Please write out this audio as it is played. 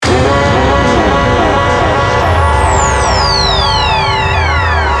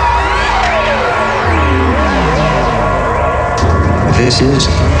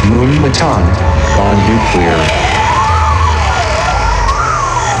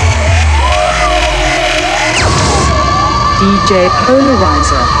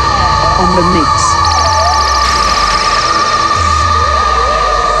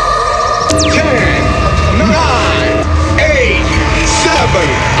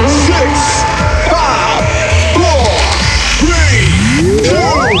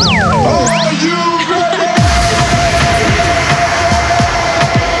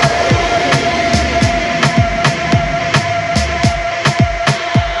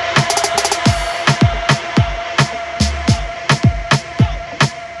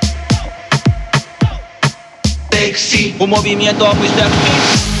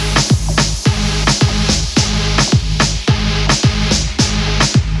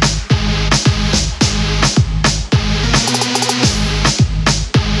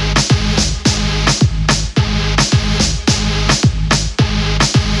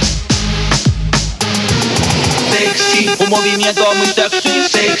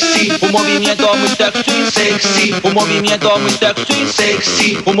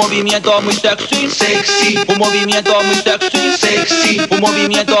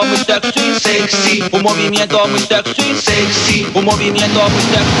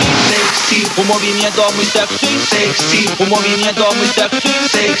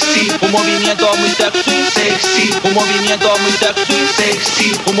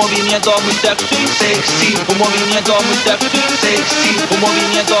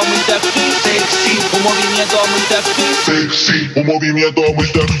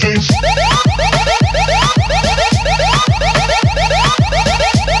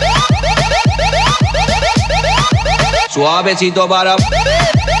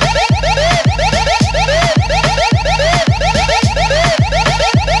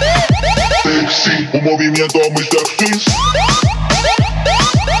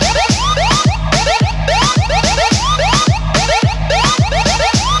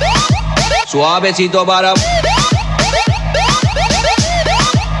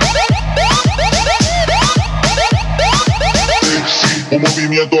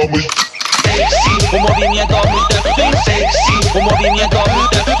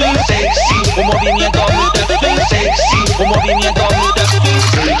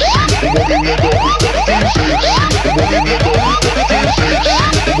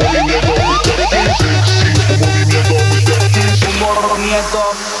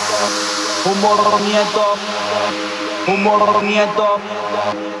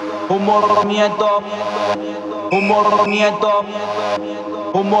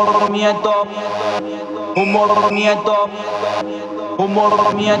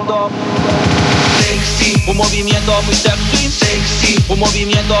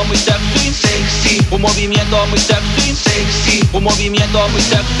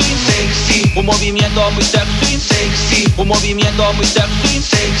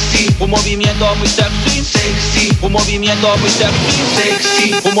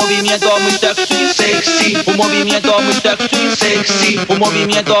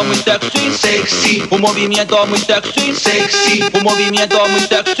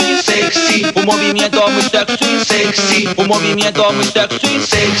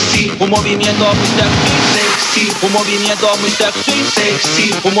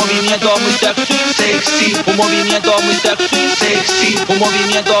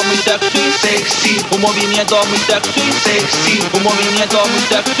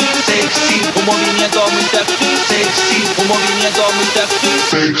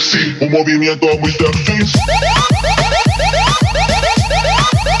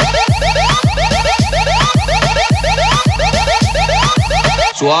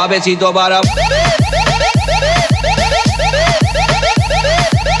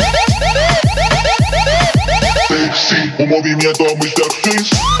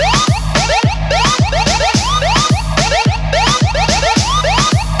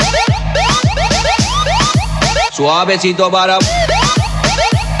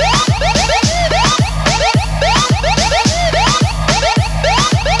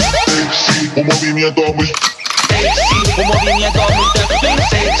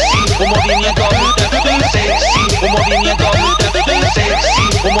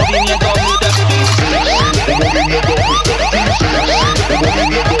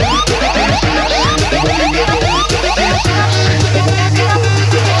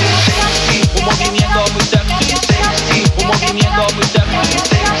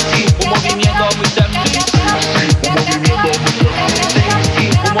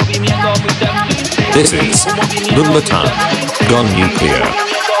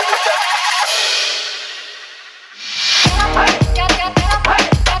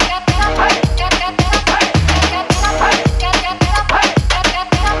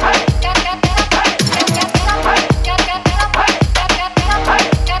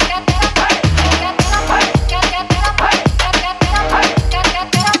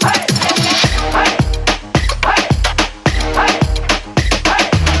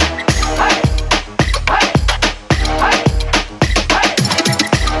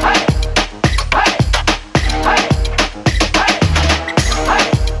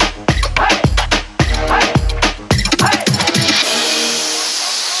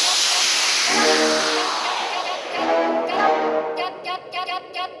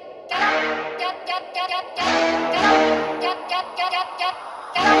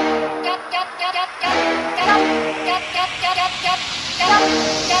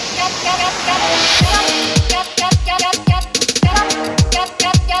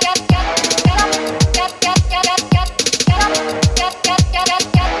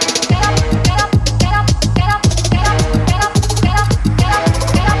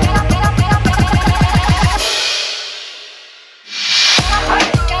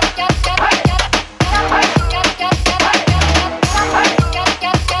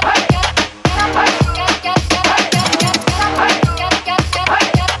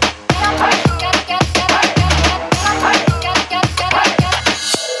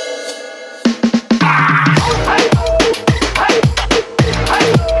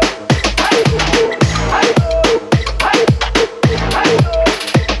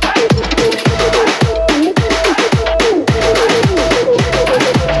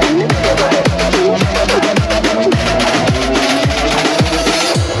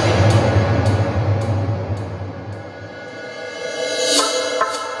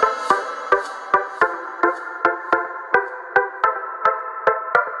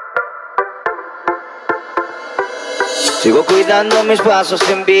Sigo cuidando mis pasos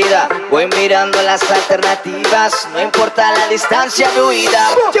en vida, voy mirando las alternativas, no importa la distancia de huida.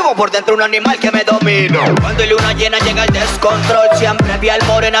 Llevo por dentro un animal que me domina. Cuando hay luna llena llega el descontrol, siempre vi al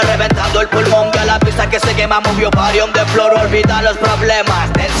morena reventando el pulmón. Vi a la pista que se quema, movió varios de flor, olvida los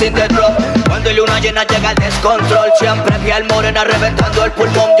problemas del sin the drop. Cuando hay luna llena llega el descontrol, siempre vi al morena reventando el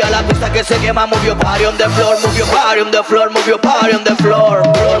pulmón. Vi a la pista que se quema, movió varios de flor, movió varios de flor, movió varios de flor.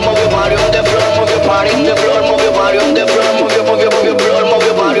 Movió varios de flor, movió varios de flor, movió varios de flor. Move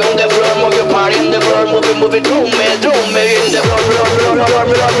your body on the floor, move your body on the floor, move it, drum me in the floor.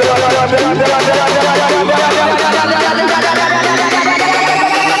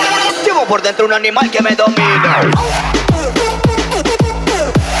 Llevo por dentro un animal que me domina.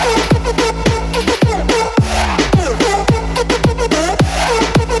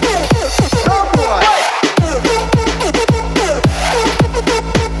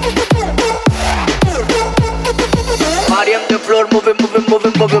 Body on the floor, move it.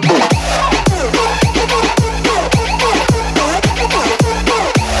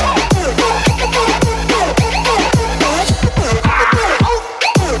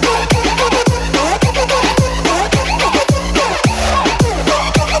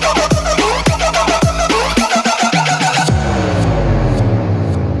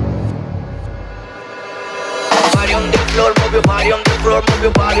 Body on the floor, move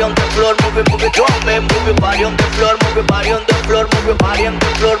your body on the floor, move it, drum me, move your body on the floor, move your body on the floor, move your body on the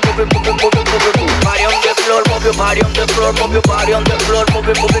floor, move it, body on the floor, move your body on the floor, move your body on the floor, move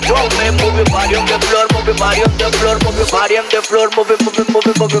it, drum me, move your body on the floor, move your body on the floor, move your body on the floor, move it.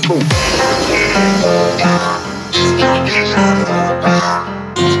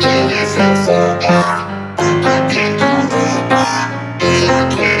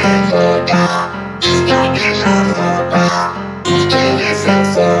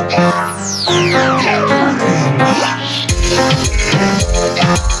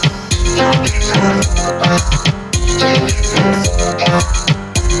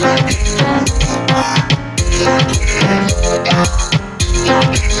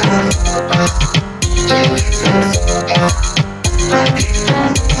 Thank you.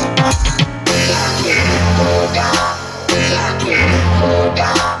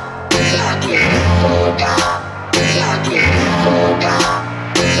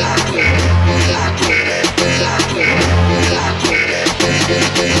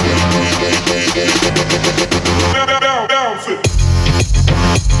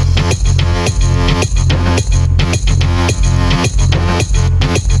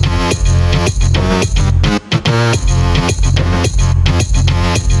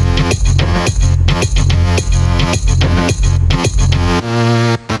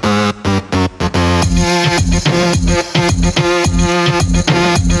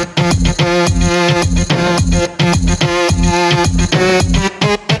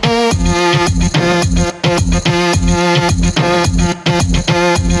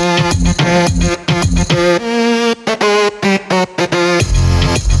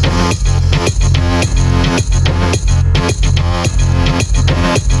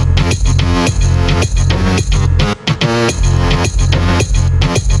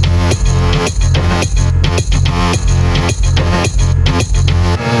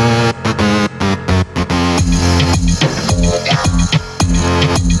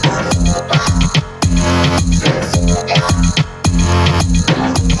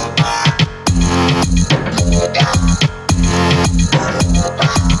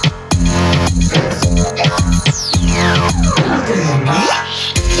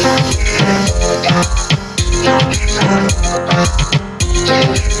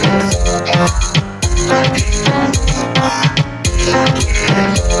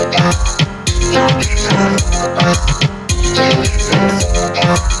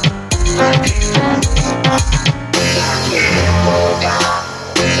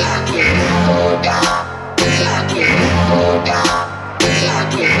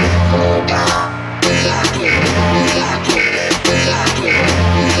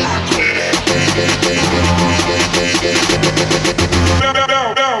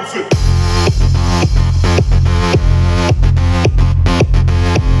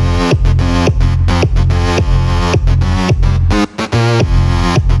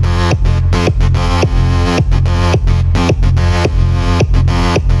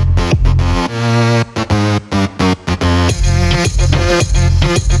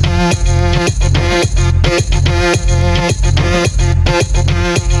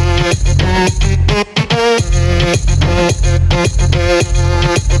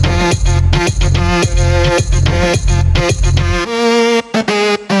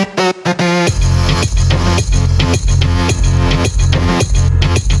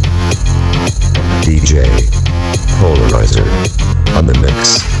 DJ Polarizer on the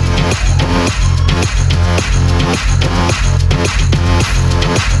mix.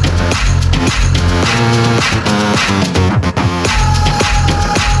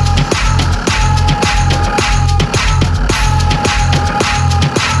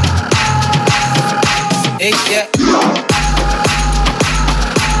 Hey, yeah.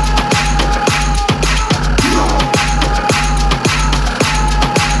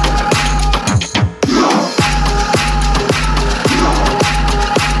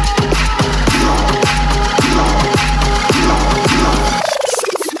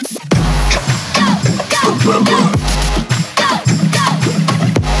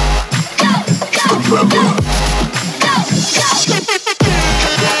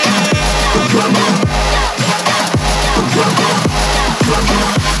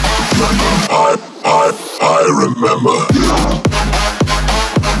 I remember.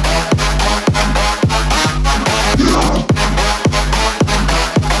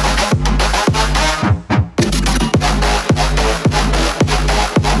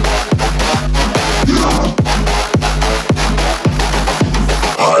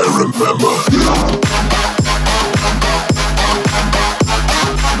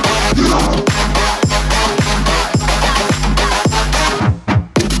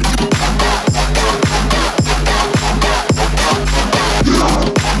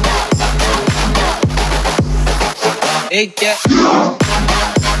 Hey, yeah.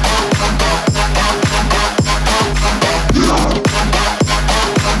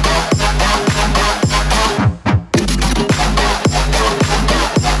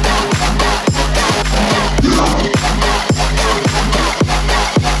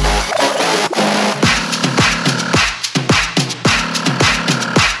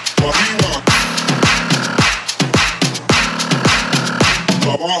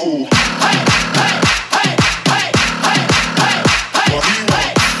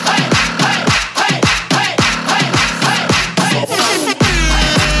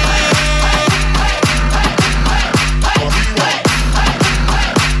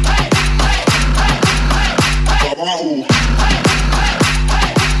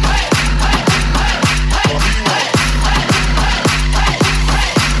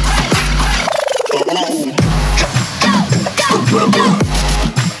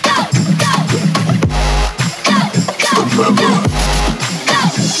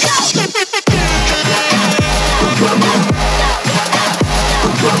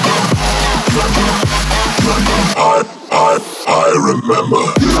 I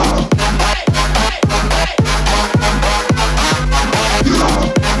remember.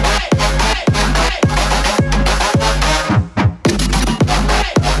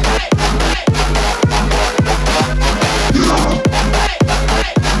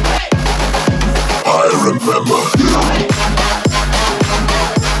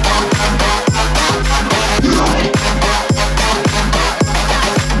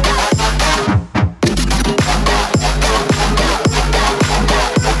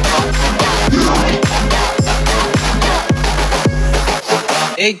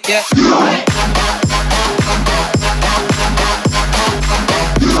 Hey, yeah.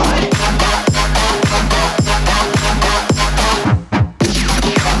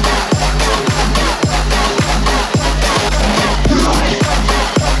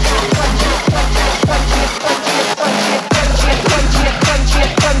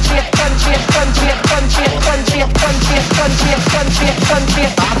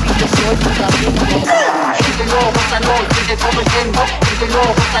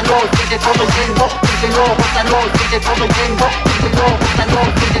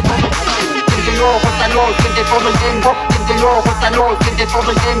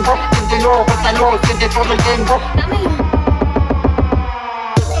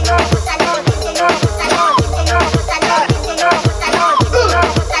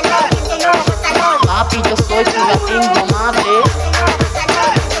 Papi, yo soy tu latino, madre.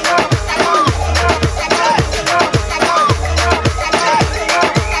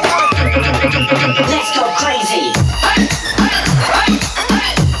 Let's go crazy.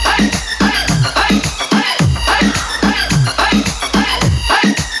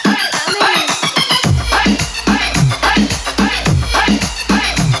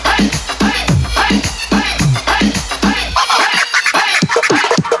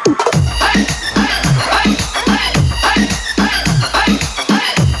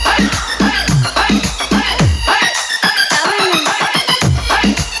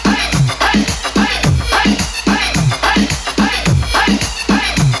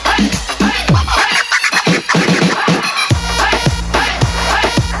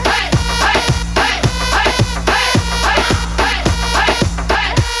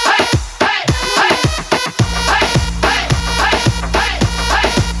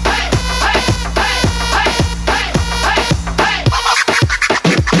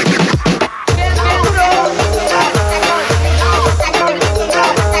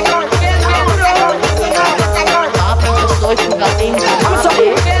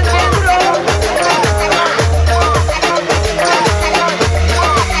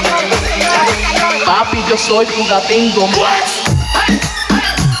 Papi, yo soy tu gatingo.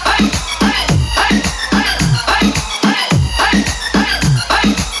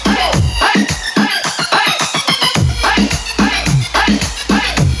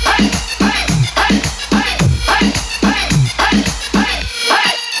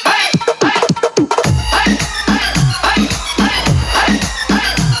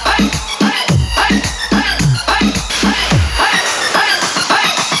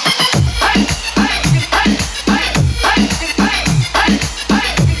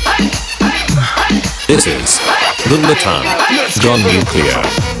 This is the Latan Gone Nuclear.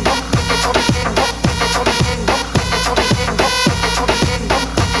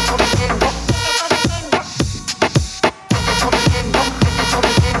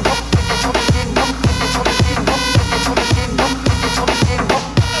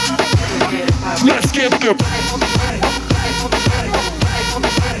 Let's get them.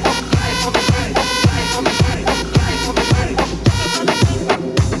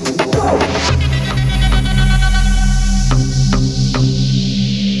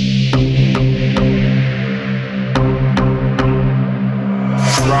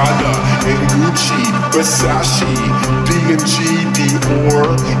 Prada and Gucci, Versace, B&G, Dior,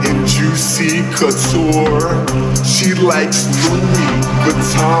 and Juicy Couture. She likes Louis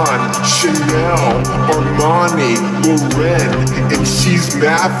Vuitton, Chanel, Armani, Lauren, and she's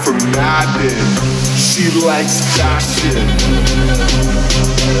mad for Madden. She likes fashion.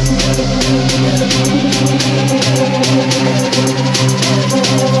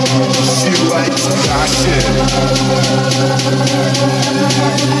 She likes fashion.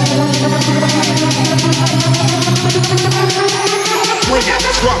 Bring it,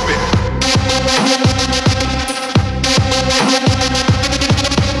 drop it.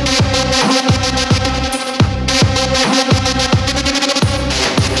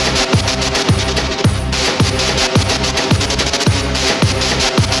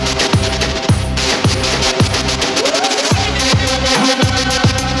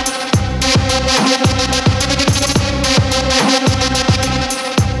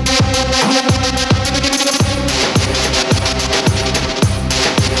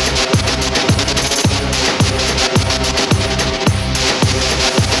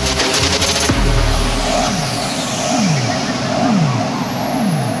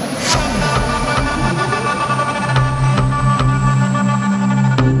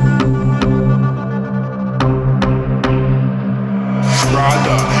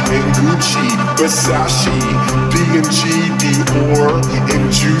 Prada and Gucci, Versace, B&G, Dior,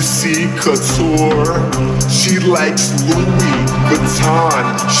 and Juicy Couture. She likes Louis Vuitton,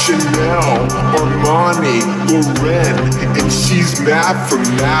 Chanel, Armani, Lauren, and she's mad for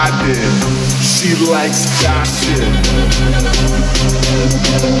Madden. She likes fashion.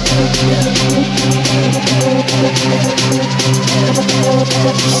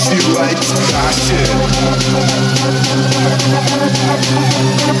 She likes fashion.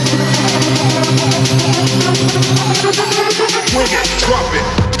 Bring it, drop it.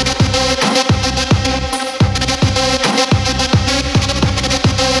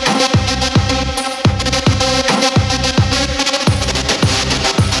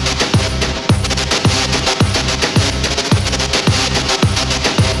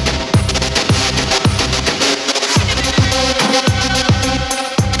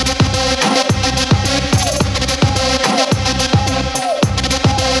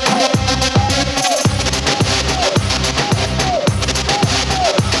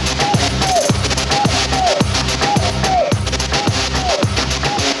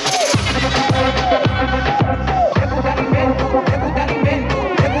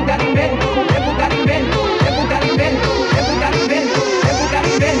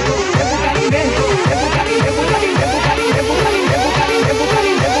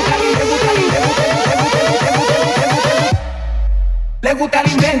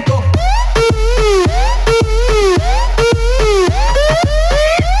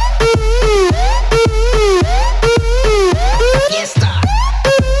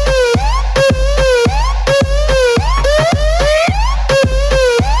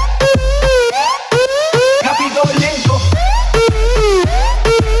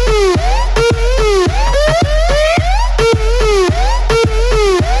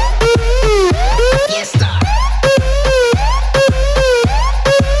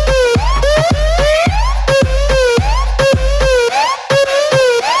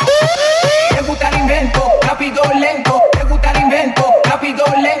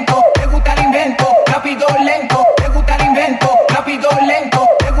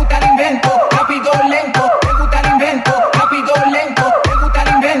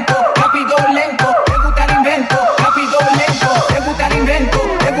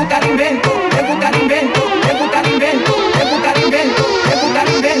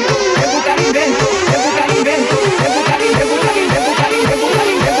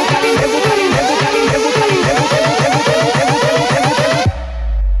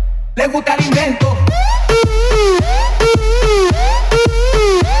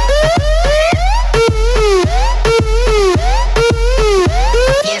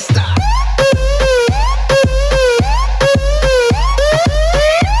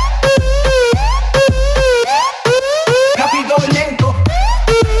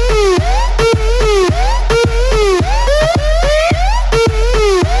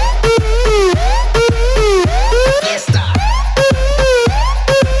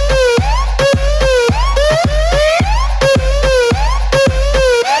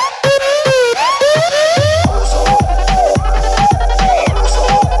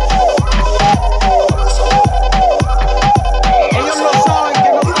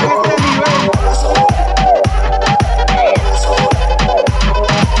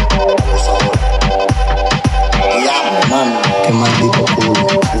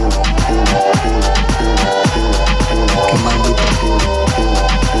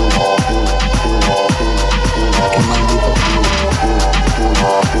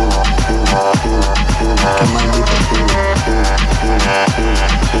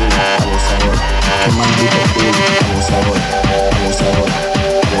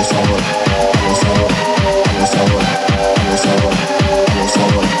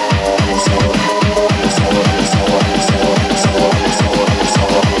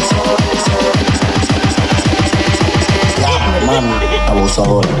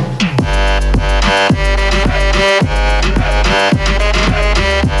 Abusador.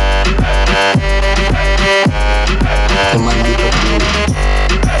 Qué maldito culo.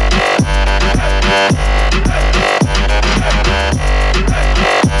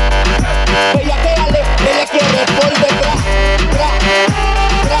 Bellaquéale, ella quiere por detrás. Tra, tra,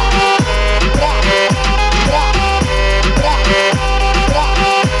 tra, tra, tra, tra, tra.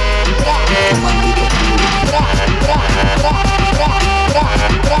 Qué maldito culo. Tra, tra, tra, tra, tra, tra,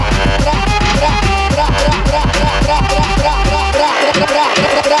 tra, tra, tra, tra,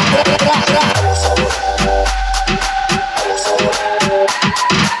 tra, tra, tra, tra, tra.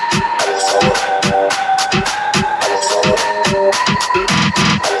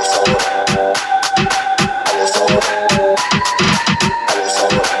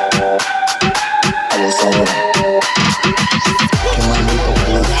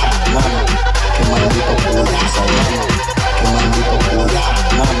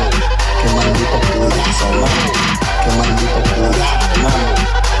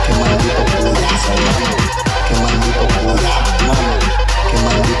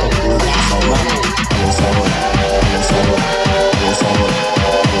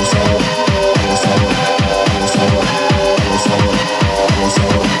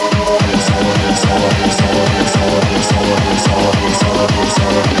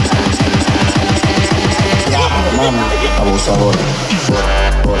 Abusador.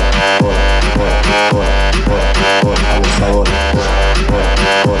 Abusador.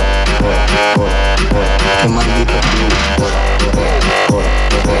 Qué maldito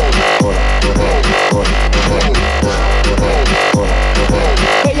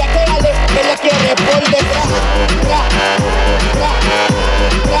Bellaquéale, ella quiere por detrás. Tra, tra, tra, tra,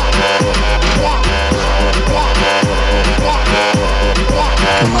 tra, tra, tra.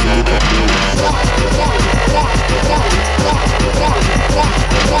 Qué maldito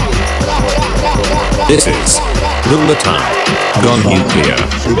This is Lunatan, Gone Nuclear.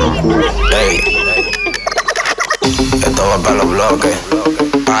 Ey, esto va para los bloques,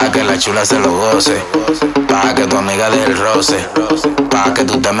 para que la chula se lo goce, para que tu amiga deje el roce, para que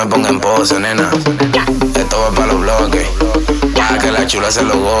tú te me pongas en pose, nena. Esto va para los bloques, para que la chula se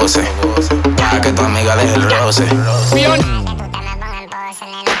lo goce, para que tu amiga deje el roce.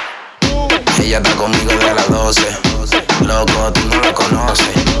 Ella está conmigo desde las 12, loco, tú no la conoces.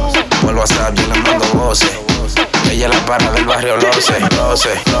 Por WhatsApp yo le mando voces. Ella es la parra del barrio, lo sé.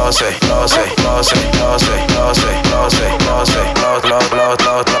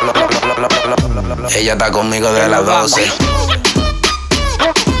 Ella está conmigo desde las 12.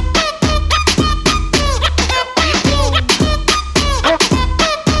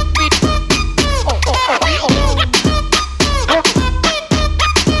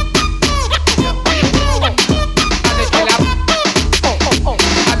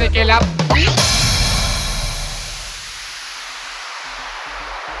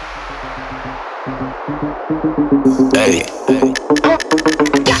 Ey,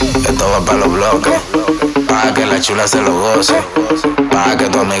 esto va para los bloques, para que la chula se lo goce. Pa' que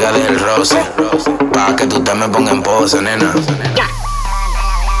tu amiga deje el roce. Pa' que tú te me pongas en pose, nena.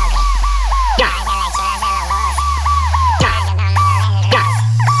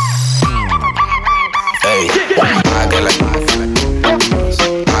 Ey, pa' que la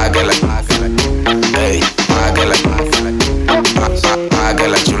ey, pa' que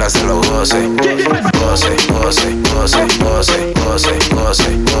la chula se lo goce. Goce, goce, goce, goce, goce,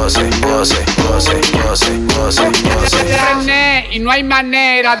 goce, goce, goce, goce, goce, goce, goce. René, y no hay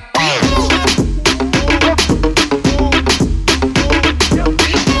manera.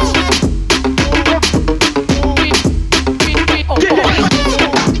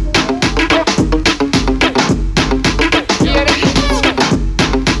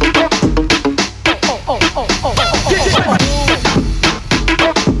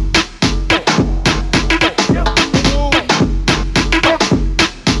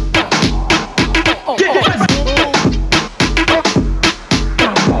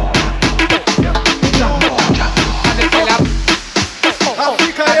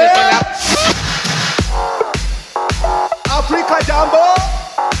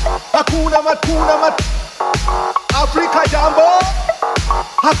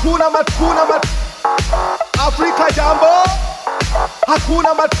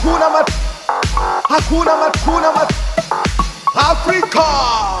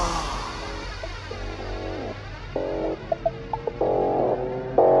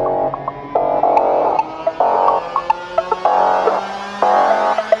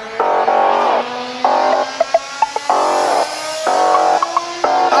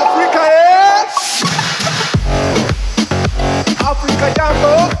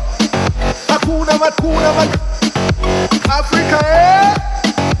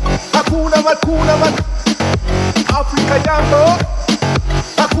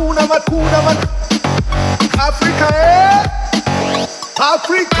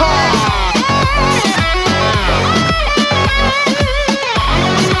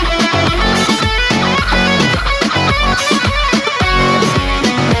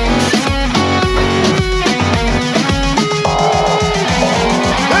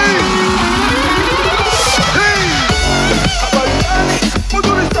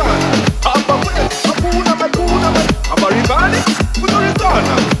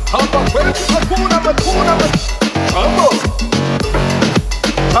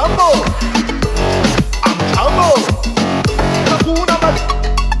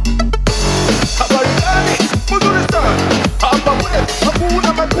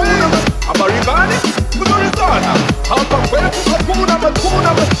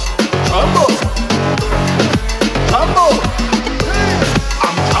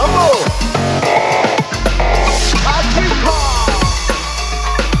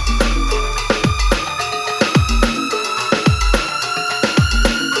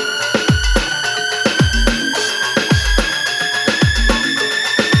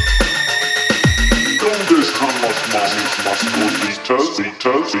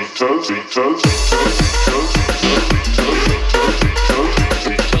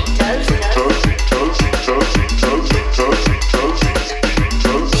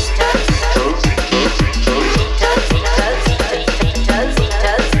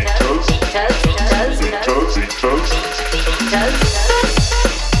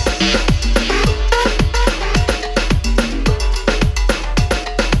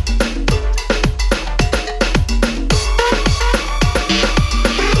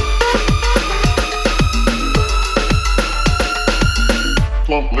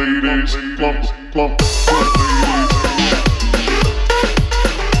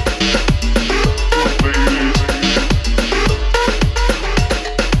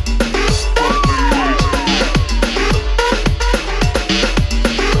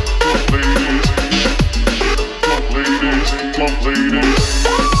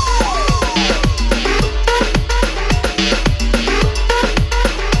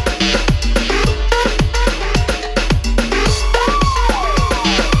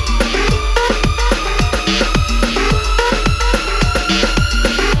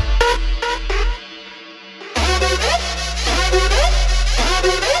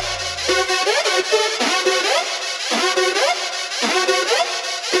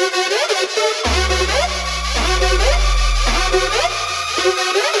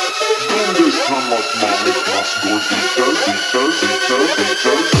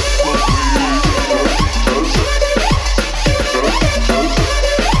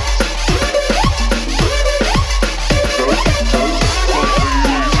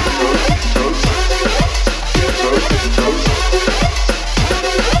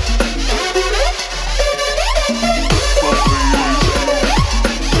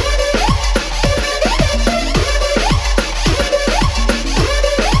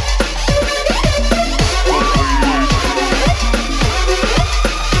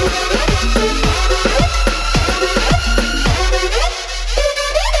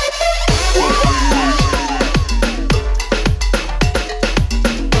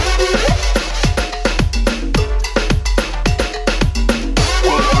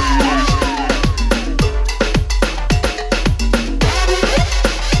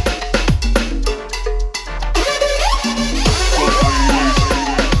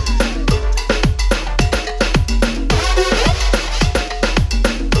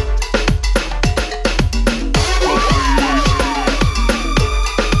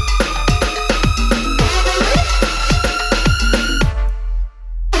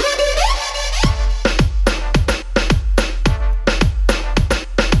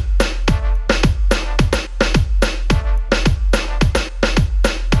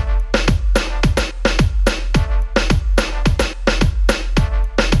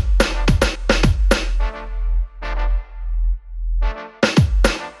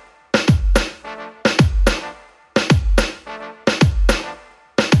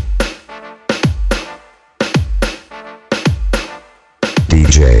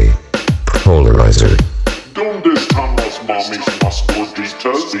 DJ Polarizer. ¿Dónde están las mamis más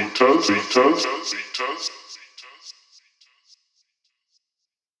gorditas?